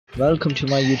Welcome to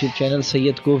my YouTube channel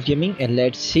Syed KOF Gaming, and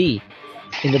let's see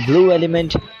in the blue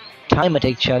element time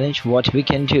attack challenge what we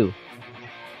can do.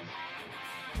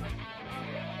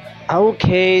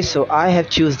 Okay, so I have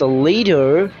choose the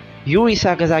leader Yuri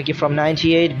Sakazaki from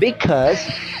 98 because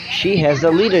she has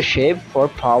the leadership for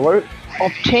power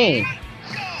obtained.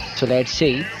 So let's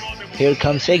see. Here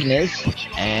comes Igniz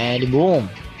and boom.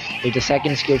 With the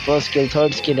second skill, first skill,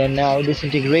 third skill, and now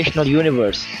disintegrational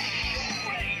universe.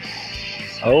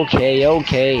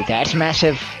 Okay, that's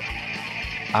massive.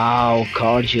 Oh,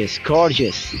 gorgeous.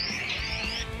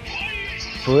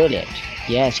 Brilliant.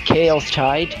 Yes, chaos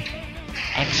tide.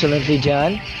 Excellently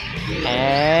done.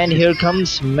 And here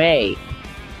comes May.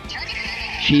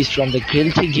 She's from the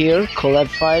Guilty Gear collab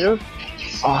fighter.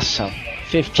 Awesome.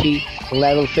 50,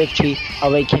 level 50,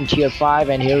 awakened tier 5,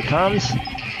 and here comes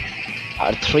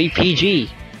our 3PG.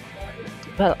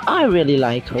 Well, I really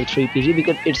like her 3PG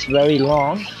because it's very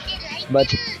long,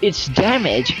 but its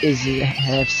damage is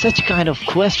have such kind of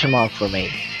question mark for me.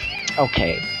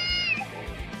 Okay,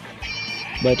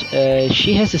 but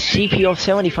she has a CP of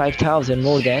 75,000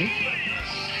 more than.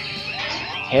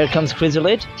 Here comes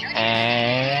Chrysalid,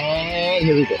 and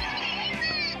here we go.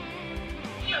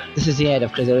 This is the end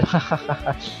of Chrysalid.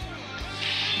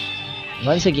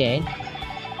 Once again.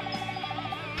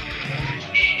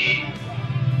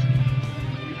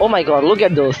 Oh my god, look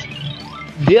at those.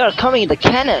 They are coming in the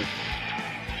cannon.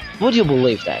 Would you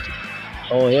believe that?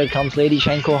 Oh, here comes Lady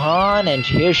Shankohan, and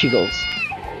here she goes.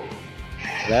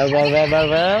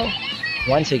 Well.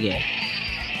 Once again.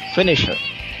 Finisher.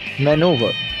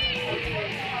 Maneuver.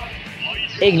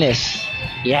 Igniz.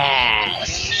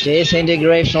 Yes! This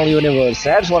integrational universe.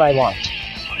 That's what I want.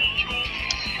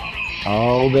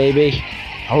 Oh, baby.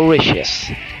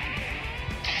 Horricious.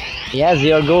 Yes,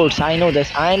 they are goats. I know this.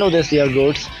 They are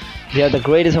goats. They are the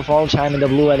greatest of all time in the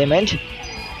blue element.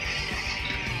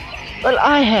 Well,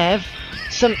 I have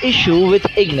some issue with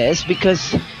Igniz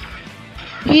because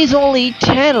he's only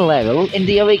 10 level in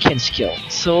the awaken skill.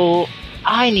 So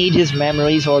I need his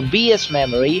memories or BS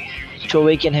memory to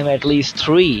awaken him at least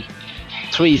 3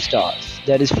 stars.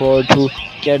 That is to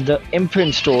get the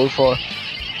imprint store for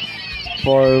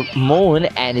Moon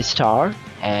and Star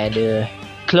and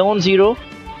Clone 0.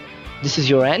 This is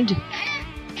your end.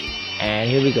 And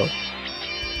here we go.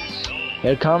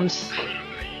 Here comes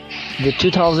the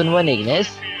 2001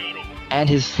 Igniz and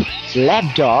his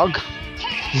lapdog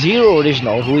Zero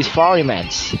Original, who is far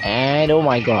immense. And oh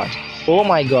my god,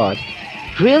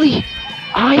 really?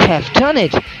 I have done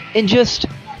it in just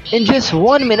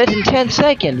 1 minute and 10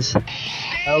 seconds.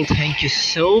 Well, thank you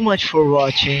so much for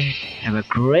watching. Have a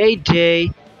great day.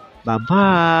 Bye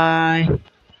bye.